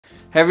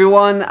Hey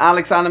everyone,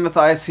 Alexander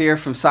Matthias here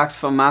from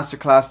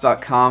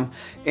SaxophoneMasterclass.com.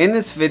 In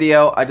this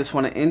video, I just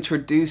want to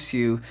introduce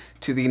you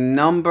to the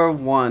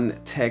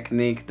 #1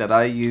 technique that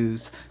I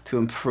use to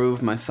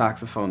improve my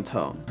saxophone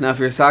tone. Now, if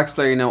you're a sax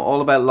player, you know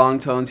all about long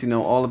tones, you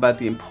know all about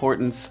the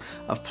importance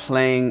of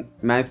playing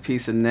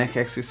mouthpiece and neck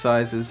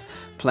exercises,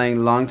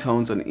 playing long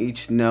tones on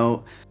each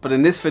note. But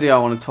in this video, I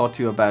want to talk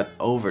to you about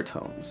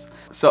overtones.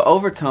 So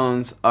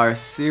overtones are a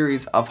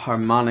series of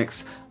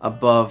harmonics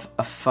above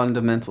a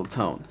fundamental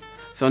tone.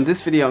 So in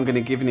this video I'm going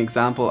to give you an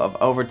example of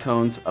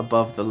overtones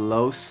above the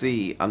low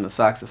C on the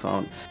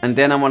saxophone, and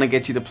then I want to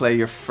get you to play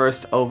your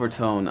first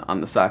overtone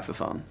on the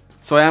saxophone.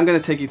 So I am going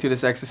to take you through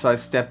this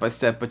exercise step by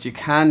step, but you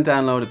can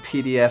download a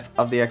PDF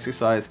of the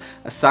exercise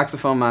at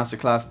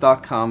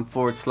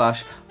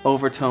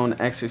saxophonemasterclass.com/overtone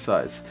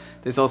exercise.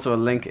 There's also a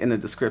link in the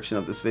description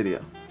of this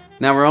video.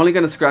 Now we're only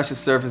going to scratch the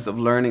surface of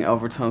learning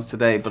overtones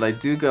today, but I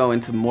do go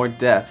into more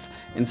depth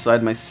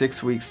inside my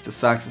 6 weeks to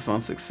saxophone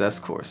success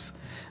course.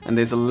 And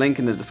there's a link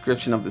in the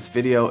description of this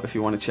video if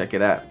you want to check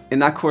it out. In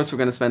that course, we're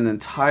going to spend an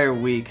entire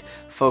week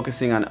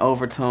focusing on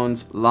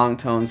overtones, long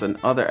tones, and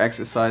other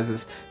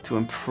exercises to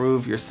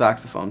improve your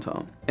saxophone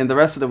tone. In the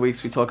rest of the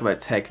weeks, we talk about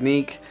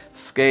technique,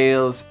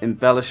 scales,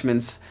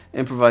 embellishments,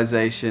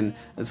 improvisation,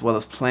 as well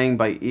as playing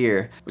by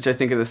ear, which I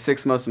think are the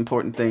 6 most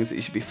important things that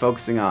you should be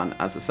focusing on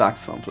as a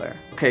saxophone player.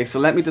 Okay, so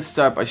let me just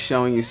start by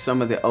showing you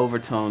some of the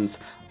overtones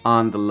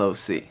on the low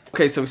C.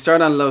 Okay, so we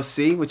start on low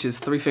C, which is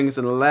 3 fingers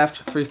on the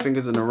left, 3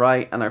 fingers on the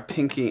right, and our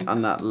pinky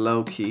on that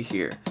low key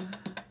here.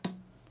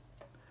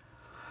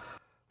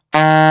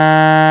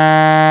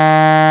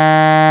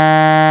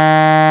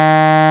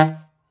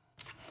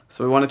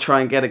 So we want to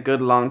try and get a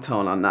good long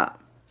tone on that.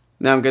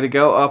 Now I'm going to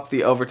go up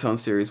the overtone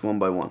series one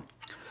by one.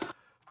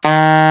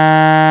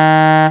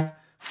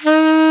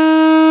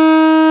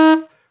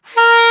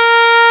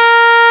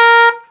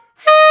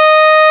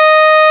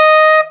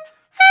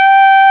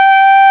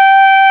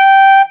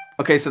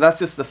 Okay, so that's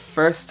just the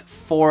first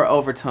 4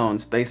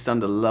 overtones based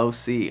on the low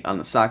C on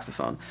the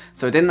saxophone.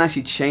 So I didn't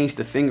actually change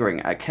the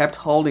fingering. I kept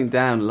holding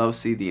down low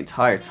C the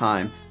entire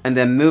time and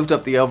then moved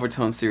up the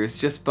overtone series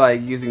just by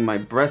using my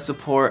breath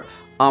support,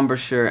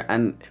 embouchure,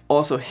 and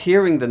also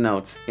hearing the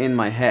notes in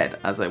my head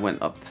as I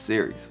went up the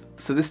series.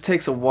 So this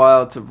takes a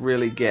while to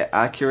really get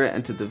accurate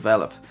and to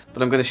develop,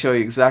 but I'm going to show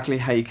you exactly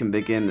how you can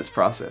begin this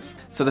process.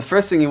 So the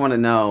first thing you want to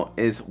know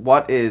is,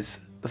 what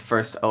is the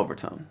first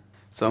overtone?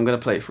 So I'm going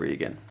to play it for you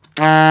again.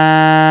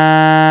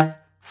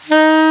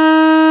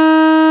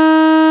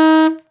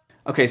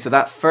 Okay, so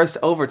that first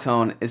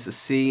overtone is the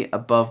C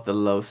above the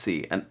low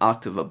C, an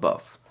octave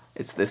above.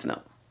 It's this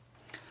note.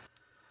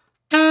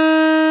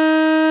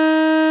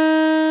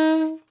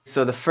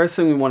 So the first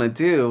thing we want to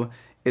do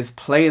is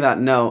play that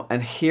note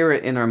and hear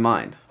it in our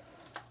mind.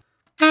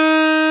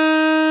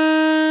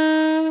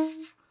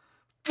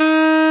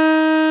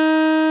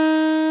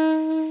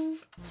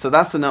 So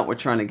that's the note we're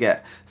trying to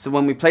get. So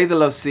when we play the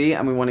low C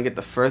and we want to get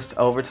the first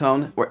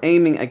overtone, we're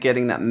aiming at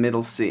getting that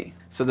middle C.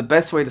 So the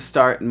best way to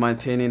start, in my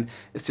opinion,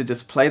 is to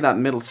just play that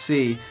middle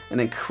C and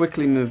then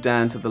quickly move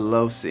down to the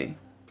low C.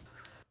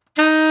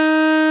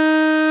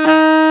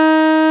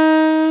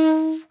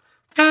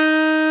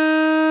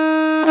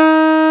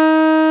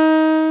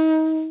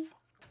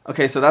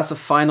 Okay, so that's the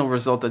final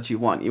result that you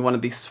want. You want to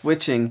be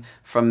switching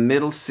from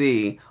middle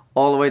C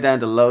all the way down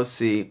to low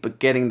C, but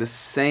getting the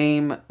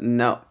same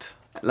note.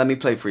 Let me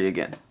play it for you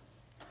again.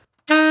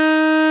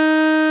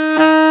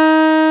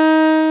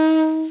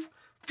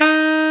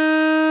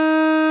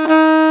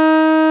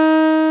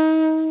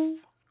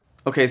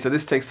 Okay, so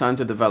this takes time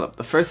to develop.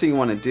 The first thing you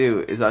want to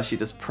do is actually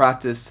just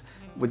practice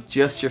with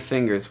just your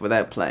fingers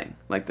without playing,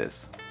 like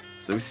this.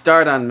 So we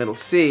start on middle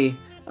C,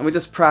 and we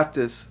just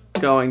practice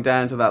going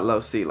down to that low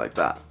C like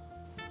that.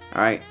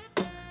 Alright?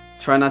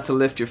 Try not to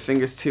lift your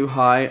fingers too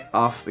high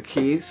off the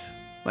keys,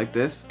 like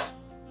this.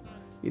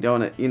 You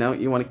don't want to,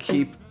 you want to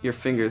keep your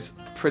fingers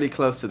pretty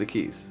close to the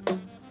keys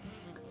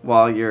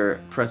while you're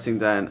pressing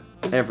down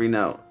every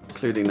note,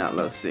 including that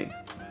low C.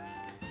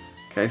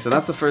 Okay, so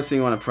that's the first thing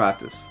you want to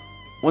practice.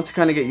 Once you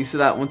kind of get used to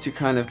that, once you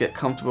kind of get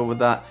comfortable with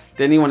that,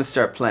 then you want to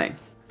start playing.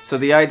 So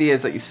the idea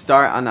is that you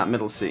start on that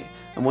middle C,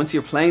 and once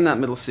you're playing that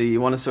middle C, you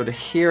want to sort of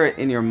hear it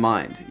in your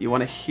mind. You want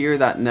to hear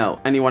that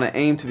note, and you want to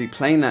aim to be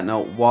playing that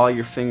note while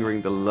you're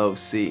fingering the low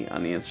C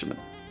on the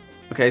instrument.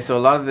 Okay, so a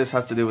lot of this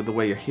has to do with the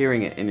way you're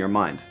hearing it in your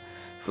mind.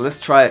 So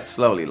let's try it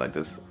slowly like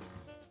this.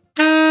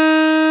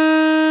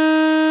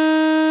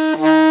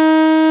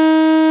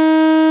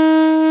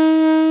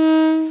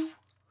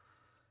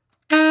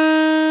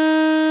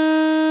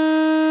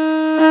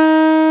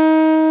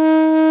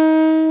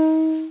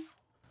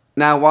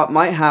 Now what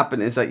might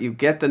happen is that you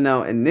get the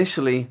note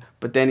initially,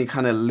 but then you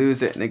kind of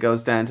lose it and it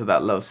goes down to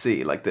that low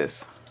C like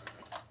this.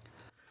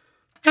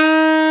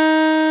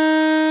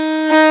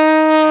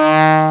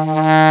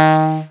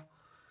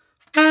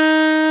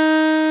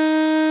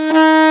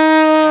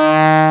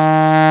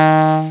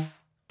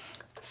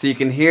 So you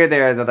can hear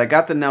there that I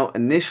got the note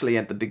initially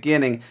at the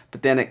beginning,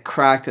 but then it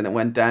cracked and it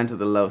went down to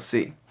the low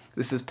C.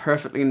 This is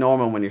perfectly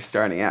normal when you're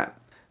starting out.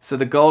 So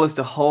the goal is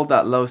to hold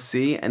that low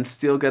C and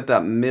still get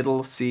that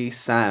middle C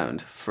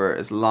sound for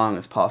as long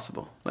as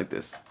possible, like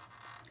this.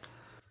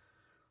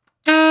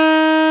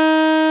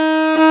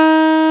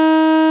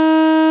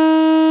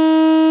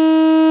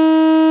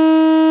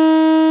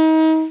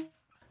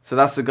 So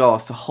that's the goal,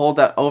 is to hold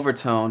that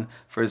overtone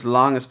for as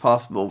long as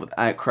possible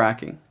without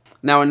cracking.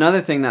 Now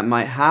another thing that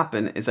might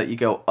happen is that you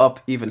go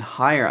up even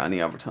higher on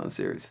the overtone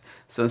series.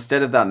 So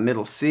instead of that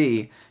middle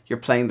C, you're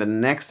playing the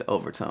next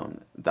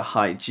overtone, the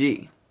high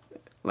G,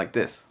 like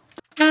this.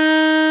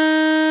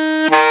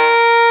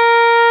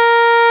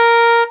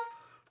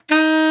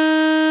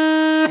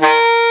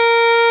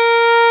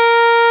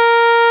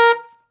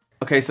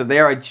 Okay, so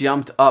there I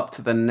jumped up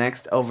to the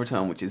next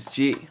overtone, which is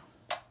G.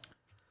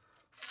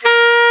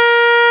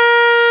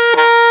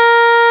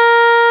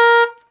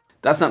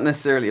 That's not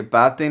necessarily a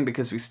bad thing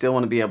because we still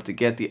want to be able to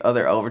get the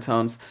other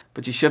overtones,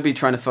 but you should be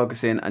trying to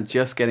focus in on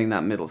just getting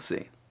that middle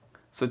C.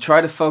 So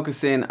try to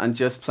focus in on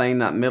just playing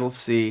that middle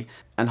C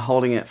and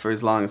holding it for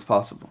as long as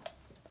possible.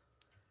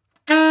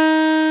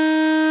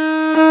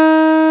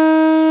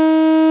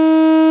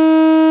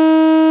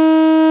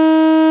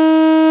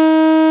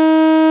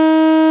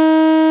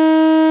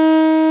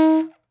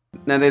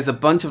 Now there's a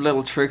bunch of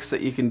little tricks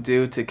that you can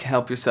do to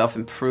help yourself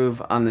improve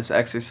on this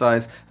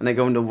exercise, and I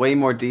go into way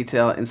more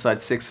detail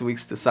inside 6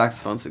 weeks to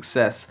saxophone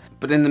success.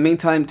 But in the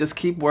meantime, just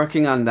keep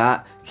working on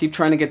that, keep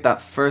trying to get that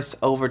first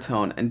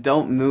overtone, and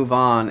don't move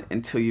on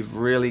until you've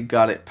really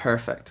got it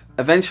perfect.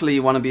 Eventually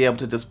you want to be able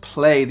to just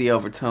play the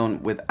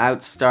overtone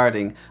without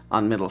starting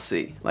on middle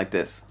C, like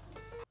this.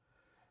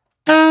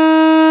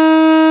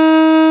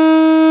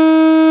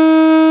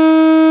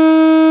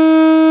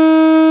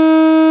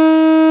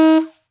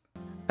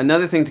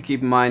 Another thing to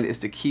keep in mind is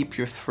to keep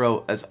your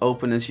throat as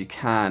open as you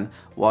can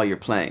while you're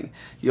playing.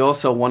 You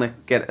also want to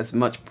get as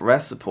much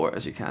breath support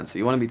as you can, so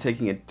you want to be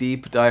taking a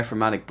deep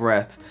diaphragmatic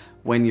breath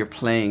when you're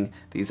playing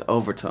these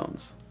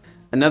overtones.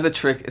 Another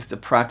trick is to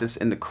practice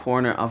in the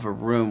corner of a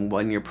room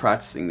when you're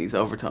practicing these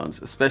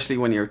overtones, especially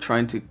when you're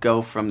trying to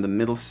go from the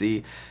middle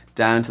C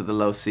down to the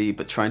low C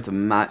but trying to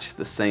match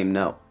the same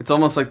note. It's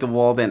almost like the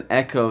wall then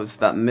echoes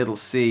that middle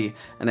C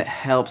and it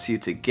helps you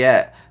to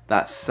get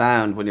that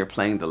sound when you're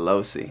playing the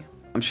low C.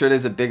 I'm sure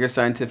there's a bigger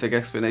scientific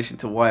explanation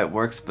to why it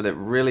works, but it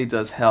really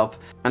does help,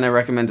 and I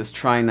recommend just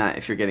trying that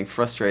if you're getting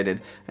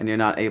frustrated and you're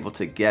not able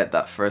to get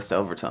that first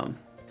overtone.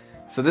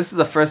 So this is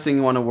the first thing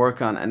you want to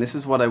work on, and this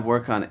is what I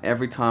work on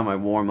every time I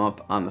warm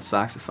up on the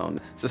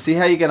saxophone. So see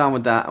how you get on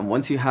with that, and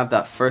once you have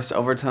that first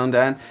overtone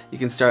down, you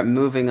can start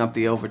moving up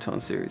the overtone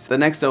series. The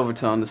next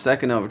overtone, the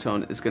second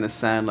overtone, is going to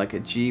sound like a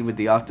G with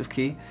the octave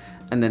key,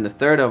 and then the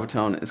third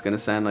overtone is going to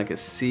sound like a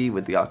C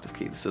with the octave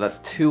key. So that's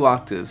 2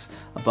 octaves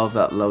above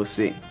that low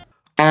C.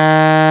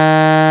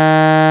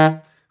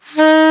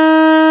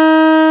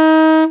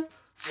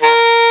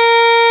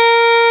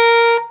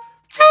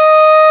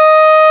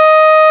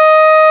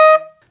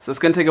 So it's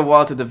going to take a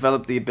while to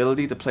develop the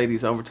ability to play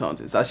these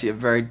overtones. It's actually a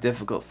very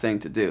difficult thing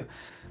to do.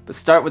 But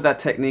start with that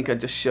technique I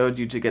just showed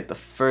you to get the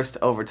first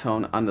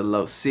overtone on the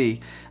low C,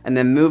 and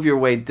then move your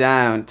way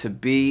down to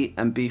B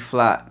and B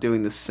flat,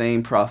 doing the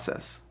same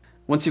process.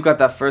 Once you've got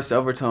that first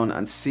overtone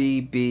on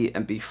C, B,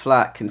 and B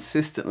flat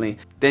consistently,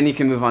 then you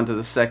can move on to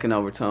the second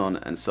overtone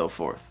and so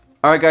forth.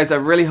 Alright guys, I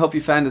really hope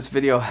you found this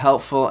video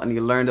helpful and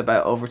you learned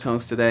about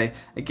overtones today.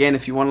 Again,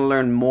 if you want to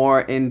learn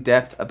more in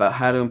depth about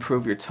how to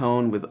improve your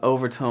tone with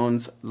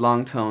overtones,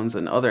 long tones,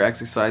 and other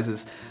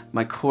exercises,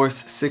 my course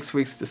 6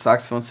 Weeks to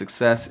Saxophone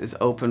Success is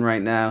open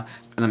right now,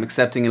 and I'm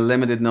accepting a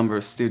limited number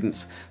of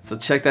students. So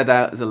check that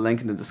out, there's a link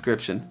in the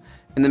description.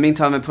 In the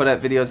meantime, I put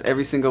out videos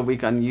every single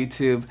week on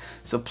YouTube,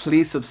 so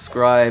please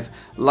subscribe,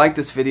 like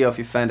this video if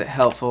you found it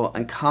helpful,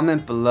 and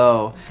comment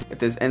below if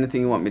there's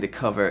anything you want me to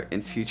cover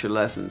in future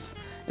lessons.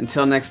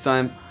 Until next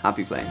time,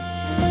 happy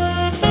playing.